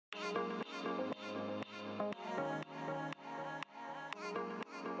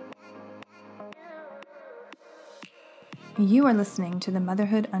You are listening to the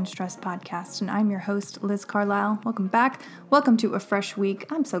Motherhood Unstressed podcast, and I'm your host, Liz Carlisle. Welcome back. Welcome to a fresh week.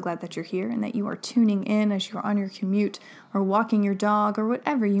 I'm so glad that you're here and that you are tuning in as you're on your commute or walking your dog or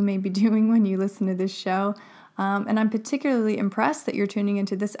whatever you may be doing when you listen to this show. And I'm particularly impressed that you're tuning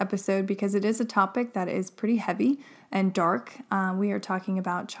into this episode because it is a topic that is pretty heavy and dark. We are talking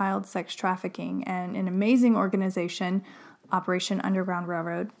about child sex trafficking and an amazing organization, Operation Underground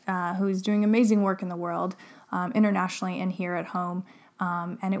Railroad, who is doing amazing work in the world, internationally and here at home.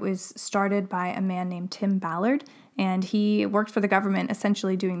 And it was started by a man named Tim Ballard, and he worked for the government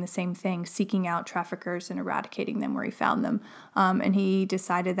essentially doing the same thing, seeking out traffickers and eradicating them where he found them. And he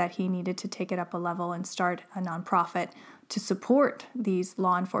decided that he needed to take it up a level and start a nonprofit to support these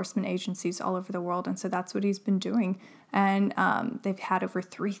law enforcement agencies all over the world. And so that's what he's been doing. And they've had over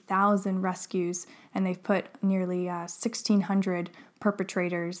 3,000 rescues, and they've put nearly 1,600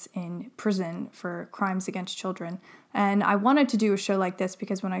 perpetrators in prison for crimes against children. And I wanted to do a show like this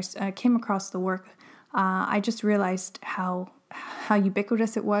because when I came across the work, I just realized how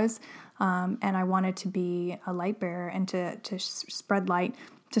ubiquitous it was. And I wanted to be a light bearer and to spread light,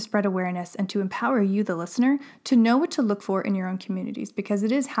 to spread awareness, and to empower you, the listener, to know what to look for in your own communities, because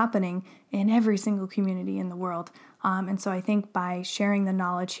it is happening in every single community in the world. And so I think by sharing the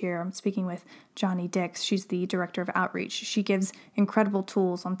knowledge here, I'm speaking with Johnny Dix. She's the director of outreach. She gives incredible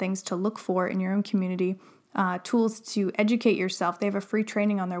tools on things to look for in your own community, tools to educate yourself. They have a free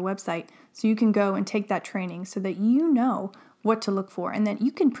training on their website, so you can go and take that training so that you know what to look for and that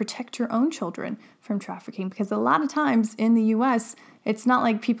you can protect your own children from trafficking. Because a lot of times in the U.S., it's not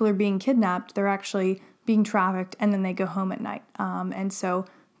like people are being kidnapped. They're actually being trafficked, and then they go home at night. And so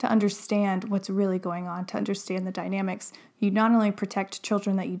to understand what's really going on, to understand the dynamics, you not only protect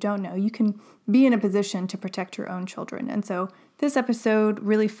children that you don't know, you can be in a position to protect your own children. And so this episode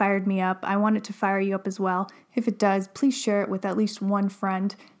really fired me up. I want it to fire you up as well. If it does, please share it with at least one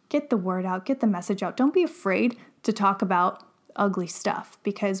friend. Get the word out, get the message out. Don't be afraid to talk about ugly stuff,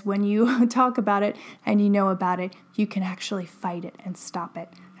 because when you talk about it and you know about it, you can actually fight it and stop it.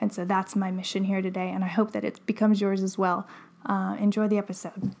 And so that's my mission here today, and I hope that it becomes yours as well. Enjoy the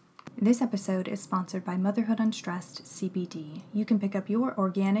episode. This episode is sponsored by Motherhood Unstressed CBD. You can pick up your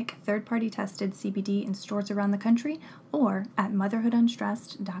organic, third-party tested CBD in stores around the country or at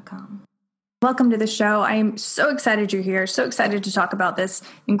motherhoodunstressed.com. Welcome to the show. I am so excited you're here, so excited to talk about this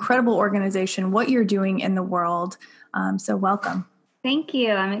incredible organization, what you're doing in the world. So welcome. Thank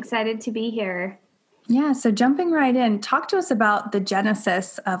you. I'm excited to be here. Yeah, so jumping right in, talk to us about the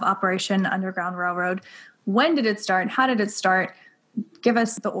genesis of Operation Underground Railroad. When did it start? How did it start? Give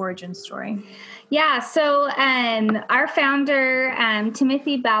us the origin story. Yeah, so our founder,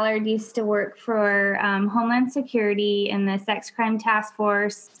 Timothy Ballard, used to work for Homeland Security in the Sex Crime Task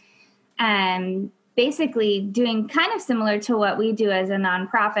Force, basically doing kind of similar to what we do as a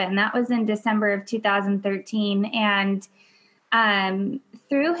nonprofit, and that was in December of 2013. And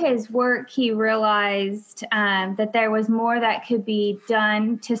through his work, he realized that there was more that could be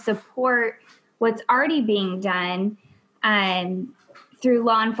done to support what's already being done through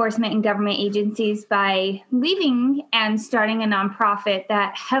law enforcement and government agencies by leaving and starting a nonprofit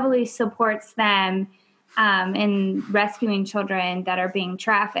that heavily supports them in rescuing children that are being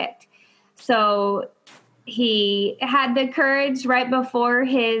trafficked. So he had the courage right before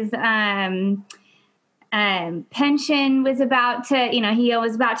his pension was about to, he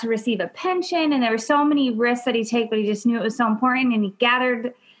was about to receive a pension, and there were so many risks that he took, but he just knew it was so important. And he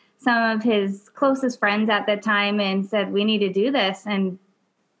gathered some of his closest friends at the time and said, we need to do this. And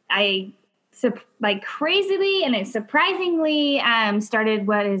I, crazily and surprisingly, started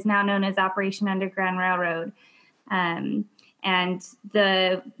what is now known as Operation Underground Railroad. And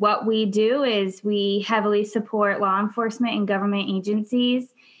what we do is we heavily support law enforcement and government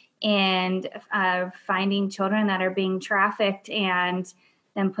agencies and finding children that are being trafficked and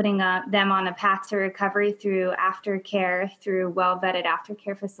then putting them on a path to recovery through aftercare, through well-vetted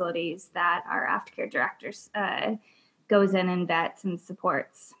aftercare facilities that our aftercare directors goes in and vets and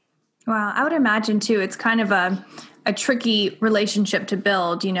supports. Wow, I would imagine too, it's kind of a tricky relationship to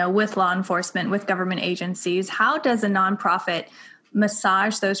build, with law enforcement, with government agencies. How does a nonprofit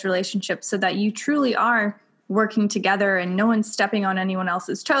massage those relationships so that you truly are working together and no one's stepping on anyone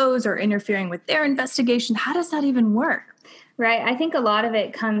else's toes or interfering with their investigation? How does that even work? Right. I think a lot of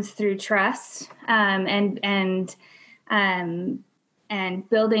it comes through trust and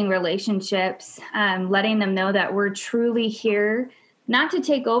building relationships, letting them know that we're truly here not to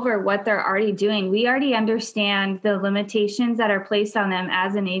take over what they're already doing. We already understand the limitations that are placed on them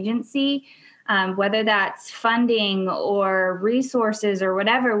as an agency, whether that's funding or resources or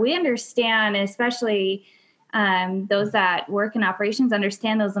whatever. We understand, especially Those that work in operations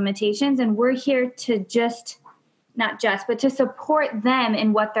understand those limitations, and we're here to but to support them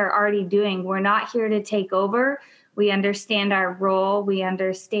in what they're already doing. We're not here to take over. We understand our role. We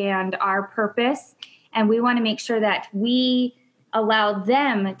understand our purpose, and we want to make sure that we allow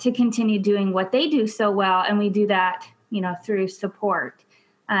them to continue doing what they do so well. And we do that, through support.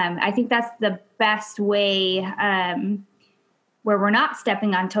 I think that's the best way, where we're not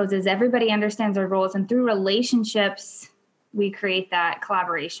stepping on toes, is everybody understands their roles, and through relationships, we create that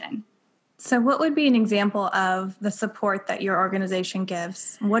collaboration. So what would be an example of the support that your organization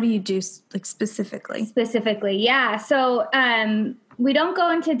gives? What do you do specifically? Specifically, yeah. So we don't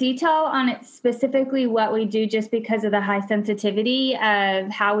go into detail on it specifically what we do, just because of the high sensitivity of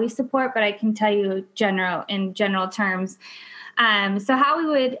how we support, but I can tell you in general terms. So how we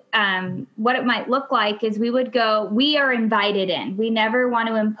would, what it might look like is we are invited in. We never want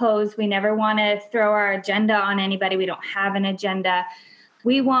to impose. We never want to throw our agenda on anybody. We don't have an agenda.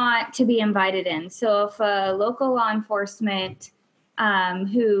 We want to be invited in. So if a local law enforcement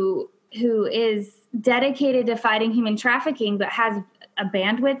who is dedicated to fighting human trafficking but has a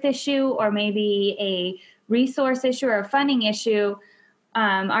bandwidth issue, or maybe a resource issue or a funding issue,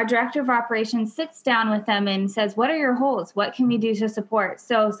 our director of operations sits down with them and says, what are your holes? What can we do to support?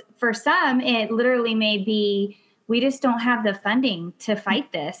 So for some, it literally may be, we just don't have the funding to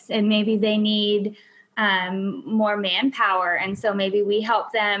fight this. And maybe they need more manpower. And so maybe we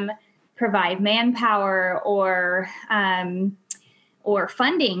help them provide manpower or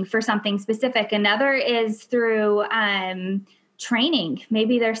funding for something specific. Another is through training.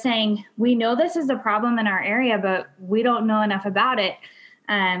 Maybe they're saying, we know this is a problem in our area, but we don't know enough about it.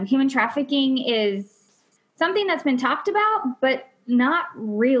 Human trafficking is something that's been talked about, but not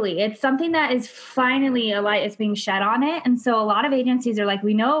really. It's something that is finally a light is being shed on it. And so a lot of agencies are like,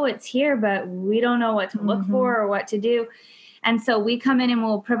 we know it's here, but we don't know what to look for or what to do. And so we come in and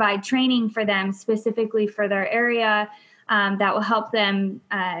we'll provide training for them specifically for their area that will help them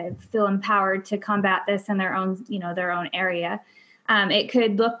feel empowered to combat this in their own area. It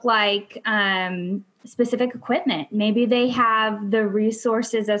could look like specific equipment. Maybe they have the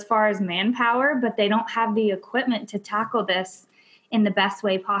resources as far as manpower, but they don't have the equipment to tackle this in the best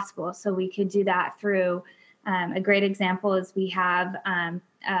way possible. So we could do that through a great example is we have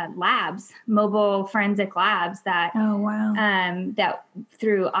labs, mobile forensic labs that that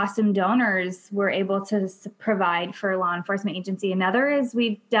through awesome donors we're able to provide for a law enforcement agency. Another is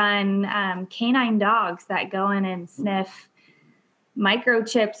we've done canine dogs that go in and sniff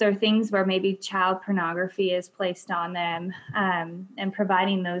microchips or things where maybe child pornography is placed on them, and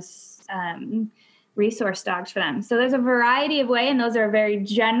providing those resource dogs for them. So there's a variety of ways, and those are very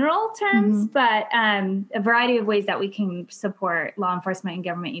general terms, but a variety of ways that we can support law enforcement and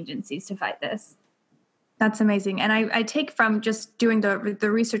government agencies to fight this. That's amazing. And I take from just doing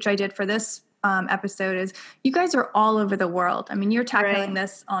the research I did for this episode is you guys are all over the world. I mean, you're tackling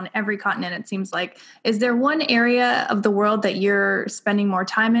this on every continent, it seems like. Is there one area of the world that you're spending more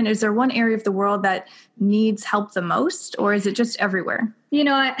time in? Is there one area of the world that needs help the most, or is it just everywhere?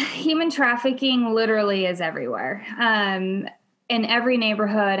 Human trafficking literally is everywhere. In every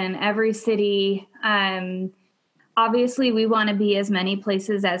neighborhood, in every city. Obviously, we want to be as many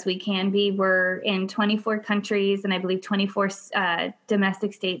places as we can be. We're in 24 countries and I believe 24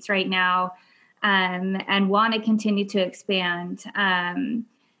 domestic states right now, and want to continue to expand.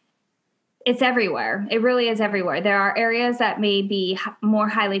 It's everywhere. It really is everywhere. There are areas that may be more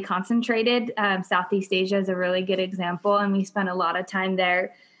highly concentrated. Southeast Asia is a really good example, and we spend a lot of time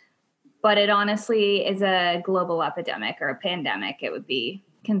there. But it honestly is a global epidemic or a pandemic. It would be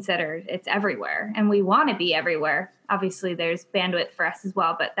considered. It's everywhere, and we want to be everywhere. Obviously, there's bandwidth for us as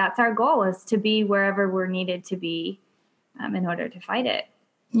well, but that's our goal, is to be wherever we're needed to be in order to fight it.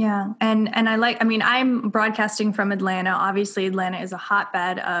 Yeah. And I'm broadcasting from Atlanta. Obviously, Atlanta is a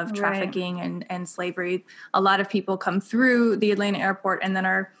hotbed of trafficking and slavery. A lot of people come through the Atlanta airport and then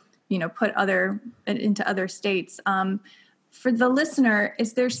are, put into other states. For the listener,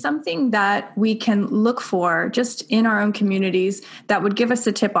 is there something that we can look for just in our own communities that would give us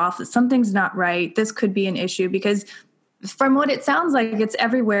a tip off that something's not right? This could be an issue, because from what it sounds like, it's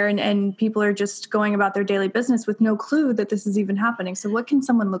everywhere and people are just going about their daily business with no clue that this is even happening. So what can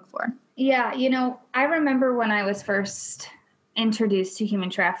someone look for? Yeah, I remember when I was first introduced to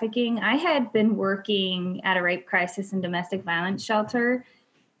human trafficking, I had been working at a rape crisis and domestic violence shelter,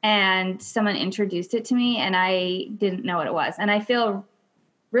 and someone introduced it to me and I didn't know what it was. And I feel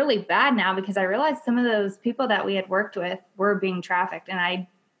really bad now because I realized some of those people that we had worked with were being trafficked, and I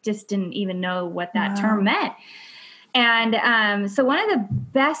just didn't even know what that term meant. And so one of the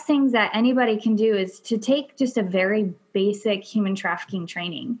best things that anybody can do is to take just a very basic human trafficking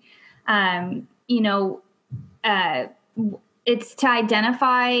training.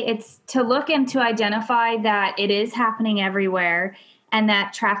 It's to look and to identify that it is happening everywhere and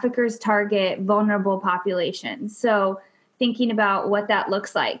that traffickers target vulnerable populations. So thinking about what that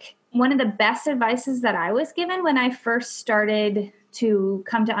looks like. One of the best advices that I was given when I first started to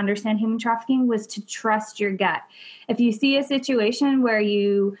come to understand human trafficking was to trust your gut. If you see a situation where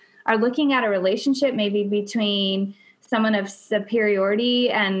you are looking at a relationship, maybe between someone of superiority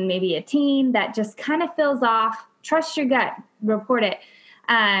and maybe a teen that just kind of feels off, trust your gut, report it.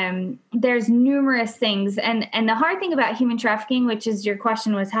 There's numerous things. And the hard thing about human trafficking, which is your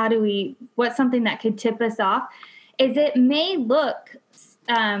question was, what's something that could tip us off, is it may look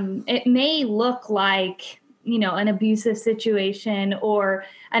like, an abusive situation or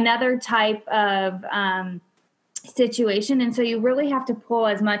another type of situation. And so you really have to pull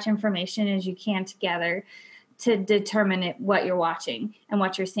as much information as you can together to determine what you're watching and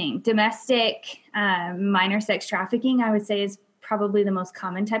what you're seeing. Domestic minor sex trafficking, I would say, is probably the most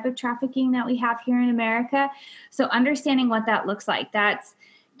common type of trafficking that we have here in America. So understanding what that looks like, that's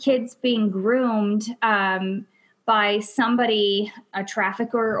kids being groomed by somebody, a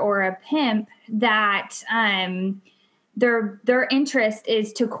trafficker or a pimp, that their interest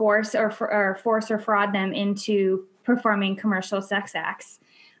is to coerce or force or fraud them into performing commercial sex acts.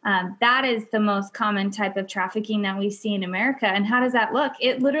 That is the most common type of trafficking that we see in America. And how does that look?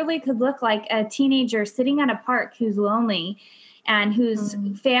 It literally could look like a teenager sitting at a park who's lonely and whose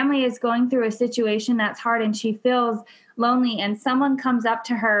family is going through a situation that's hard and she feels lonely, and someone comes up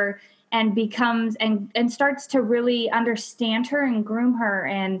to her and becomes and starts to really understand her and groom her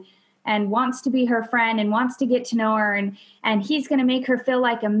and wants to be her friend and wants to get to know her, and he's going to make her feel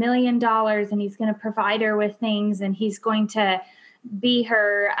like $1 million, and he's going to provide her with things, and he's going to be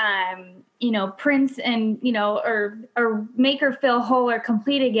her prince, and or make her feel whole or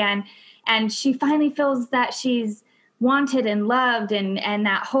complete again. And she finally feels that she's wanted and loved, and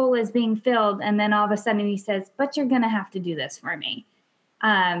that hole is being filled. And then all of a sudden he says, but you're going to have to do this for me.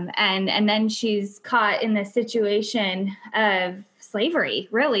 And then she's caught in this situation of slavery,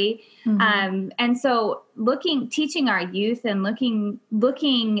 really. Mm-hmm. And so teaching our youth and looking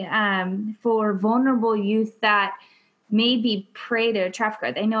for vulnerable youth that may be prey to a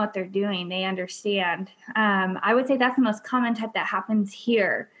trafficker. They know what they're doing. They understand. I would say that's the most common type that happens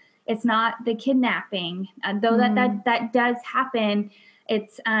here. It's not the kidnapping, though that does happen.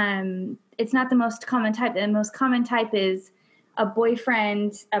 It's not the most common type. The most common type is a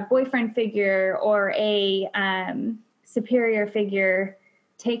boyfriend figure or a superior figure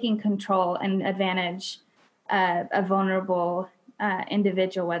taking control and advantage of a vulnerable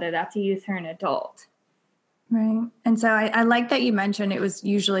individual, whether that's a youth or an adult. Right. And so I like that you mentioned it was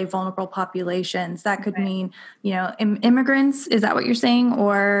usually vulnerable populations. That could mean, immigrants. Is that what you're saying?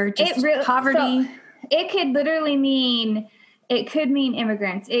 Or just poverty? So it could literally mean, it could mean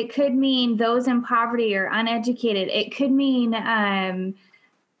immigrants. It could mean those in poverty or uneducated. It could mean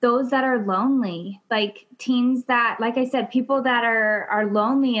those that are lonely, like teens that, like I said, people that are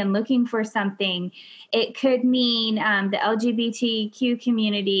lonely and looking for something. It could mean the LGBTQ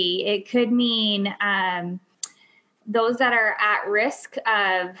community. It could mean those that are at risk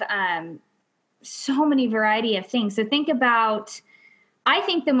of so many variety of things. So think about, I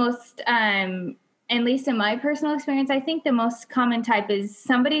think the most, at least in my personal experience, I think the most common type is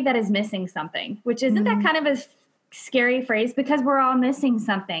somebody that is missing something, which isn't that kind of a scary phrase, because we're all missing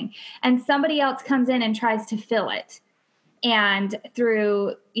something, and somebody else comes in and tries to fill it. And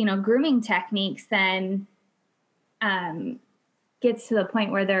through, grooming techniques, then gets to the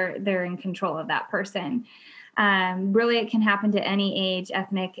point where they're in control of that person. Really, it can happen to any age,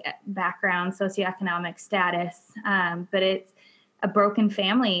 ethnic background, socioeconomic status. But it's a broken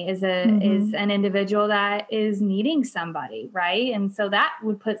family is an individual that is needing somebody, right? And so that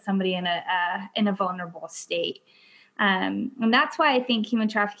would put somebody in a vulnerable state. And that's why I think human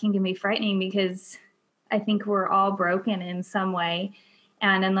trafficking can be frightening, because I think we're all broken in some way.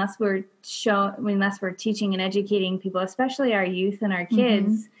 And unless we're teaching and educating people, especially our youth and our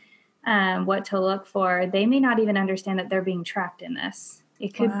kids, what to look for, they may not even understand that they're being trapped in this.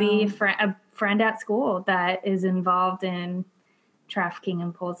 It could be a friend at school that is involved in trafficking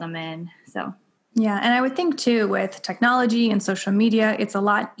and pulls them in. So. Yeah. And I would think too, with technology and social media, it's a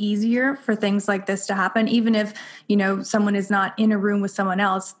lot easier for things like this to happen. Even if, someone is not in a room with someone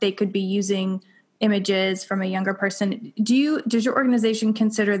else, they could be using images from a younger person. Does your organization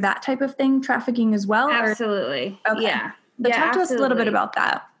consider that type of thing trafficking as well? Absolutely. Okay. Yeah. But talk to us a little bit about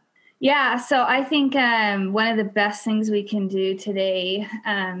that. Yeah, so I think one of the best things we can do today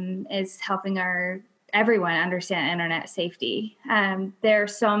is helping everyone understand internet safety. There are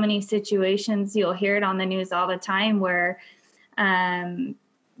so many situations, you'll hear it on the news all the time, where um,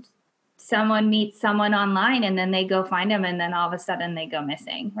 someone meets someone online and then they go find them, and then all of a sudden they go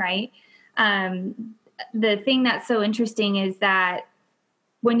missing, right? The thing that's so interesting is that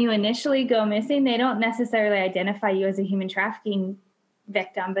when you initially go missing, they don't necessarily identify you as a human trafficking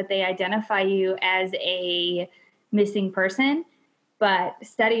victim, but they identify you as a missing person. But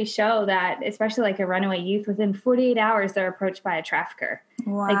studies show that, especially like a runaway youth, within 48 hours, they're approached by a trafficker.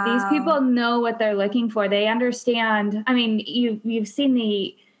 Wow. Like, these people know what they're looking for. They understand. I mean, you've seen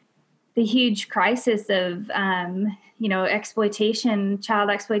the huge crisis of, exploitation, child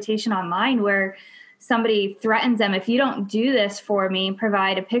exploitation online, where somebody threatens them, if you don't do this for me,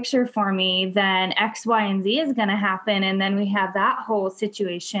 provide a picture for me, then X, Y, and Z is going to happen. And then we have that whole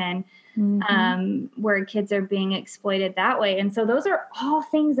situation where kids are being exploited that way. And so those are all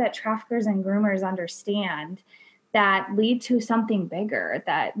things that traffickers and groomers understand that lead to something bigger,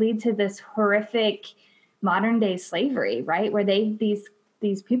 that lead to this horrific modern day slavery, right? Where these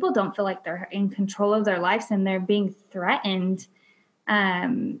people don't feel like they're in control of their lives, and they're being threatened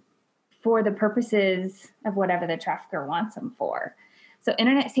for the purposes of whatever the trafficker wants them for. So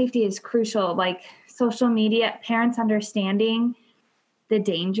internet safety is crucial, like social media, parents understanding the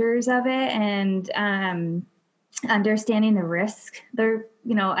dangers of it, and understanding the risk.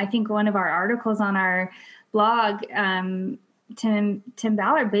 I think one of our articles on our blog, Tim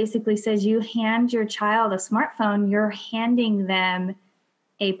Ballard basically says, you hand your child a smartphone, you're handing them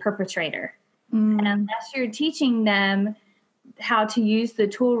a perpetrator. And unless you're teaching them how to use the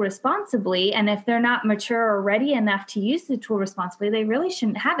tool responsibly, and if they're not mature or ready enough to use the tool responsibly, they really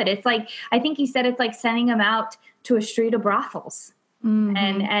shouldn't have it. It's like, I think he said, it's like sending them out to a street of brothels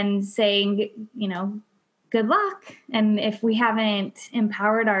and saying, good luck. And if we haven't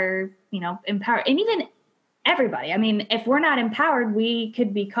empowered and even everybody, I mean, if we're not empowered, we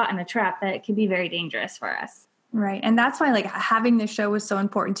could be caught in a trap that could be very dangerous for us. Right. And that's why, like, having this show was so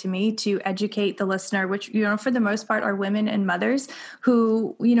important to me, to educate the listener, which, for the most part are women and mothers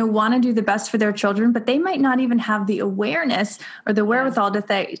who, want to do the best for their children, but they might not even have the awareness or the wherewithal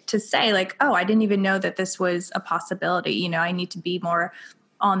to say, like, oh, I didn't even know that this was a possibility. I need to be more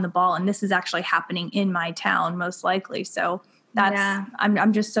on the ball. And this is actually happening in my town, most likely. So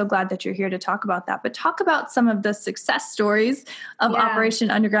I'm just so glad that you're here to talk about that. But talk about some of the success stories of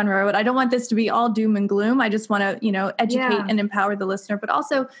Operation Underground Railroad. I don't want this to be all doom and gloom. I just want to, educate and empower the listener, but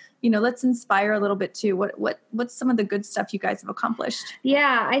also, let's inspire a little bit too. What's some of the good stuff you guys have accomplished?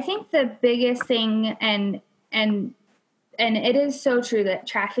 Yeah, I think the biggest thing, and it is so true, that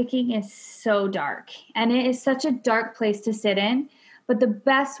trafficking is so dark, and it is such a dark place to sit in. But the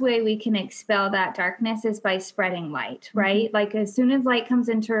best way we can expel that darkness is by spreading light, right? Like, as soon as light comes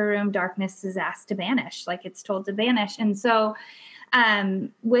into a room, darkness is asked to vanish, like it's told to vanish. And so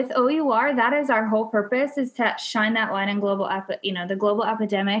with OUR, that is our whole purpose, is to shine that light on the global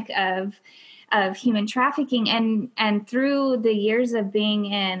epidemic of human trafficking. And through the years of being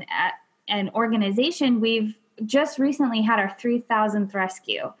in an organization, we've just recently had our 3,000th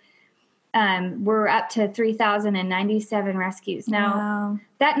rescue. We're up to 3,097 rescues. Now,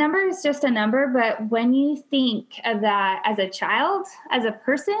 that number is just a number, but when you think of that as a child, as a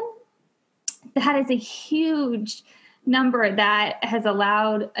person, that is a huge number that has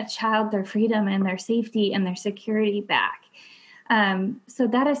allowed a child their freedom and their safety and their security back. So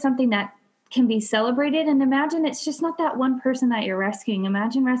that is something that can be celebrated. And imagine, it's just not that one person that you're rescuing.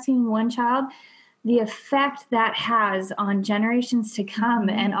 Imagine rescuing one child, the effect that has on generations to come,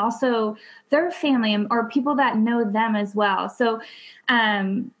 and also their family or people that know them as well. So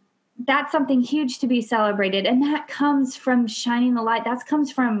that's something huge to be celebrated. And that comes from shining the light. That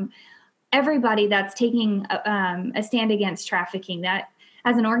comes from everybody that's taking a stand against trafficking. That,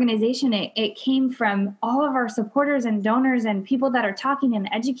 as an organization, it came from all of our supporters and donors and people that are talking and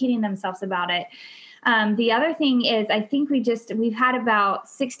educating themselves about it. The other thing is, I think we've had about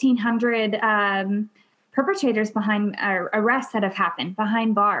 1,600 perpetrators behind arrests that have happened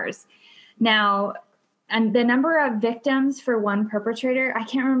behind bars. Now, and the number of victims for one perpetrator, I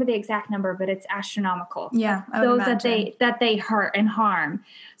can't remember the exact number, but it's astronomical. Yeah, those that they hurt and harm.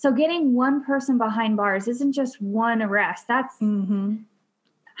 So getting one person behind bars isn't just one arrest. That's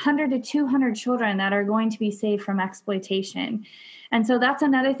 100 to 200 children that are going to be saved from exploitation. And so that's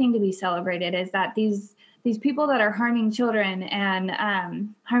another thing to be celebrated, is that these people that are harming children and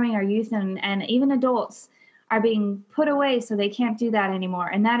harming our youth and even adults are being put away so they can't do that anymore.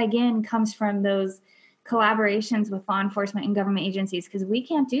 And that, again, comes from those collaborations with law enforcement and government agencies, because we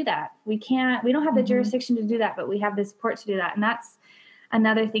can't do that. We don't have the jurisdiction to do that, but we have the support to do that. And that's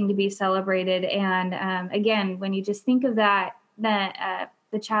another thing to be celebrated. And again, when you just think of that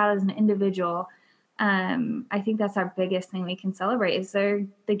the child as an individual, I think that's our biggest thing we can celebrate is the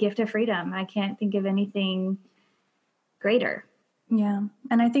gift of freedom. I can't think of anything greater. Yeah.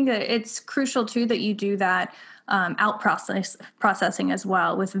 And I think that it's crucial too that you do that processing as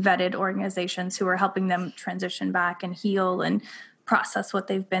well with vetted organizations who are helping them transition back and heal and process what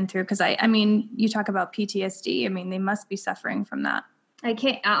they've been through. Because I mean, you talk about PTSD. I mean, they must be suffering from that. I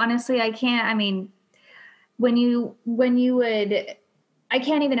can't. I mean, I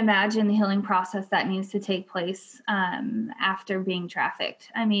can't even imagine the healing process that needs to take place after being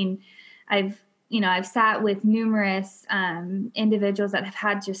trafficked. I mean, I've sat with numerous individuals that have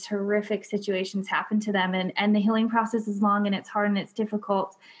had just horrific situations happen to them, and the healing process is long and it's hard and it's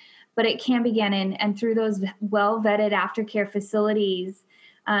difficult, but it can begin. And through those well-vetted aftercare facilities,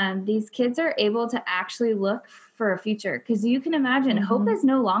 these kids are able to actually look for a future, because you can imagine hope is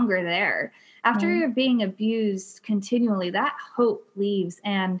no longer there. After you're being abused continually, that hope leaves.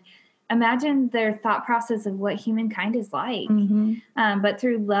 And imagine their thought process of what humankind is like. But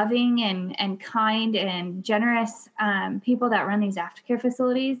through loving and kind and generous people that run these aftercare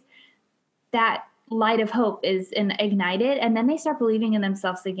facilities, that light of hope is ignited, and then they start believing in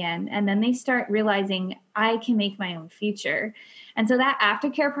themselves again. And then they start realizing, I can make my own future. And so that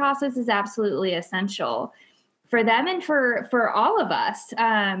aftercare process is absolutely essential for them and for all of us.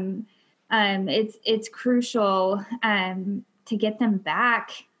 It's crucial to get them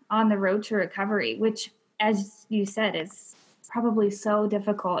back on the road to recovery, which, as you said, is probably so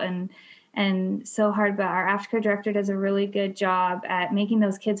difficult and so hard. But our aftercare director does a really good job at making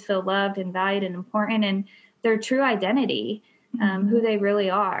those kids feel loved and valued and important, and their true identity, who they really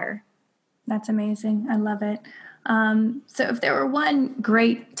are. That's amazing. I love it. So if there were one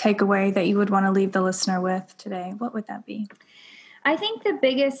great takeaway that you would want to leave the listener with today, what would that be? I think the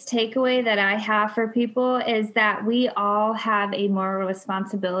biggest takeaway that I have for people is that we all have a moral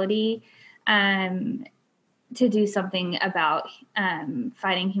responsibility to do something about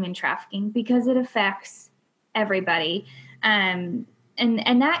fighting human trafficking, because it affects everybody. And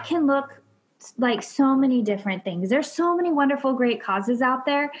that can look like so many different things. There's so many wonderful, great causes out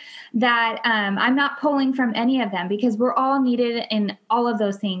there that I'm not pulling from any of them, because we're all needed in all of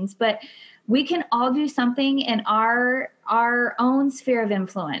those things. But we can all do something in our own sphere of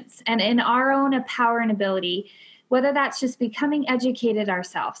influence and in our own power and ability, whether that's just becoming educated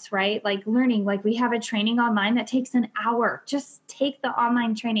ourselves, right? Like learning, like we have a training online that takes an hour. Just take the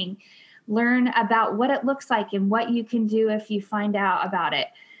online training, learn about what it looks like and what you can do if you find out about it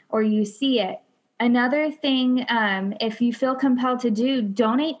or you see it. Another thing, if you feel compelled to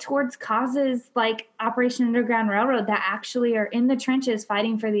donate towards causes like Operation Underground Railroad that actually are in the trenches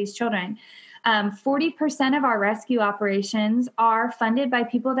fighting for these children. 40% of our rescue operations are funded by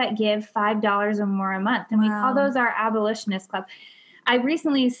people that give $5 or more a month. And we call those our abolitionist club. I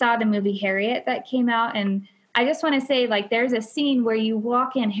recently saw the movie Harriet that came out, and I just want to say, like, there's a scene where you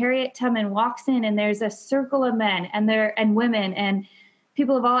walk in, Harriet Tubman walks in, and there's a circle of men and women and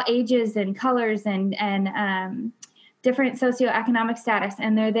people of all ages and colors and different socioeconomic status.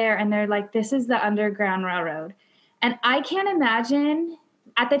 And they're there and they're like, this is the Underground Railroad. And I can't imagine,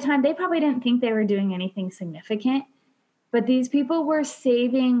 at the time, they probably didn't think they were doing anything significant, but these people were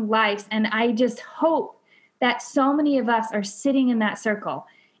saving lives. And I just hope that so many of us are sitting in that circle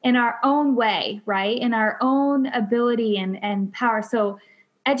in our own way, right? In our own ability and power. So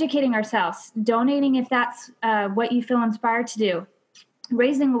educating ourselves, donating if that's what you feel inspired to do,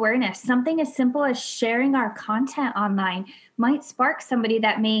 raising awareness. Something as simple as sharing our content online might spark somebody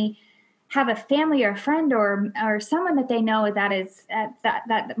that may have a family or a friend or someone that they know that is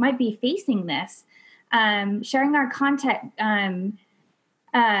that might be facing this. Sharing our content.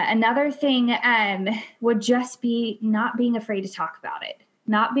 Another thing would just be not being afraid to talk about it,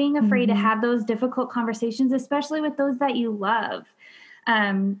 not being afraid to have those difficult conversations, especially with those that you love.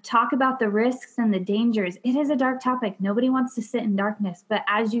 Talk about the risks and the dangers. It is a dark topic. Nobody wants to sit in darkness, but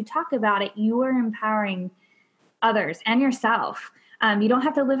as you talk about it, you are empowering others and yourself. You don't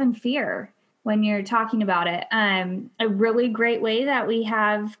have to live in fear when you're talking about it. A really great way that we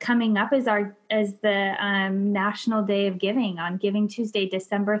have coming up is the National Day of Giving on Giving Tuesday,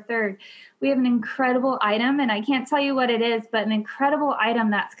 December 3rd. We have an incredible item, and I can't tell you what it is, but an incredible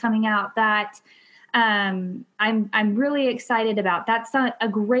item that's coming out that I'm really excited about. That's a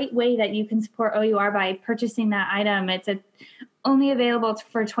great way that you can support OUR by purchasing that item. It's only available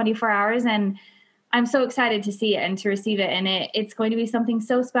for 24 hours, and I'm so excited to see it and to receive it. And it's going to be something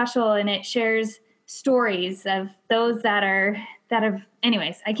so special, and it shares stories of those that have,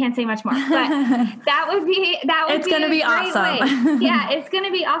 anyways, I can't say much more, but that would be it's going to be awesome. Yeah, it's going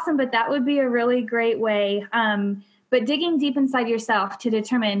to be awesome, but that would be a really great way. But digging deep inside yourself to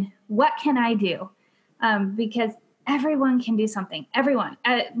determine what can I do? Because everyone can do something. Everyone,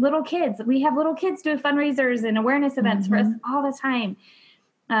 little kids, we have little kids do fundraisers and awareness events for us all the time.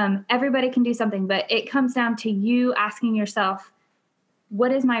 Everybody can do something, but it comes down to you asking yourself,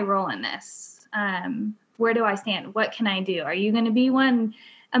 what is my role in this? Where do I stand? What can I do? Are you going to be one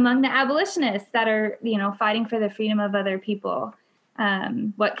among the abolitionists that are, fighting for the freedom of other people?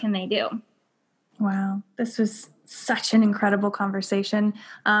 What can they do? Wow. This was such an incredible conversation.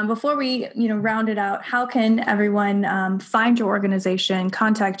 Before we, round it out, how can everyone find your organization,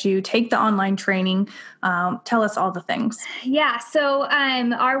 contact you, take the online training? Tell us all the things. Yeah. So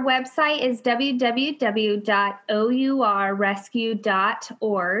our website is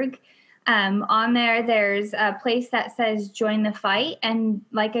www.ourrescue.org. On there's a place that says join the fight. And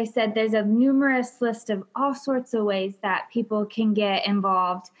like I said, there's a numerous list of all sorts of ways that people can get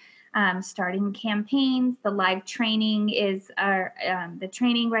involved. Starting campaigns, the live training is the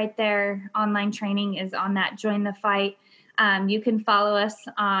training right there. Online training is on that Join the Fight. You can follow us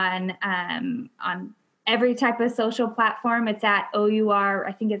on every type of social platform. It's at OUR.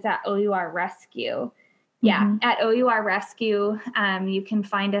 I think it's at OUR Rescue. Yeah, at OUR Rescue. You can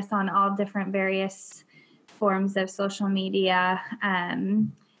find us on all different various forms of social media. But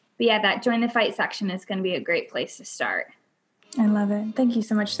yeah, that Join the Fight section is going to be a great place to start. I love it. Thank you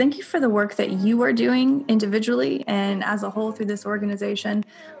so much. Thank you for the work that you are doing individually and as a whole through this organization.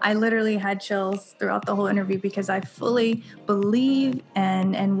 I literally had chills throughout the whole interview because I fully believe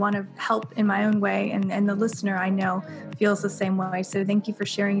and want to help in my own way. And the listener I know feels the same way. So thank you for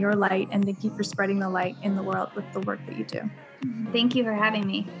sharing your light and thank you for spreading the light in the world with the work that you do. Thank you for having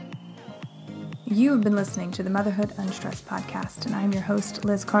me. You have been listening to the Motherhood Unstressed podcast, and I'm your host,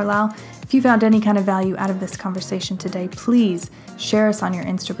 Liz Carlisle. If you found any kind of value out of this conversation today, please share us on your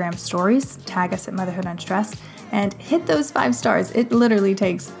Instagram stories, tag us at Motherhood Unstressed, and hit those 5 stars. It literally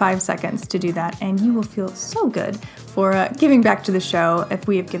takes 5 seconds to do that, and you will feel so good for giving back to the show if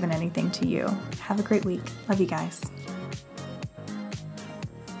we have given anything to you. Have a great week. Love you guys.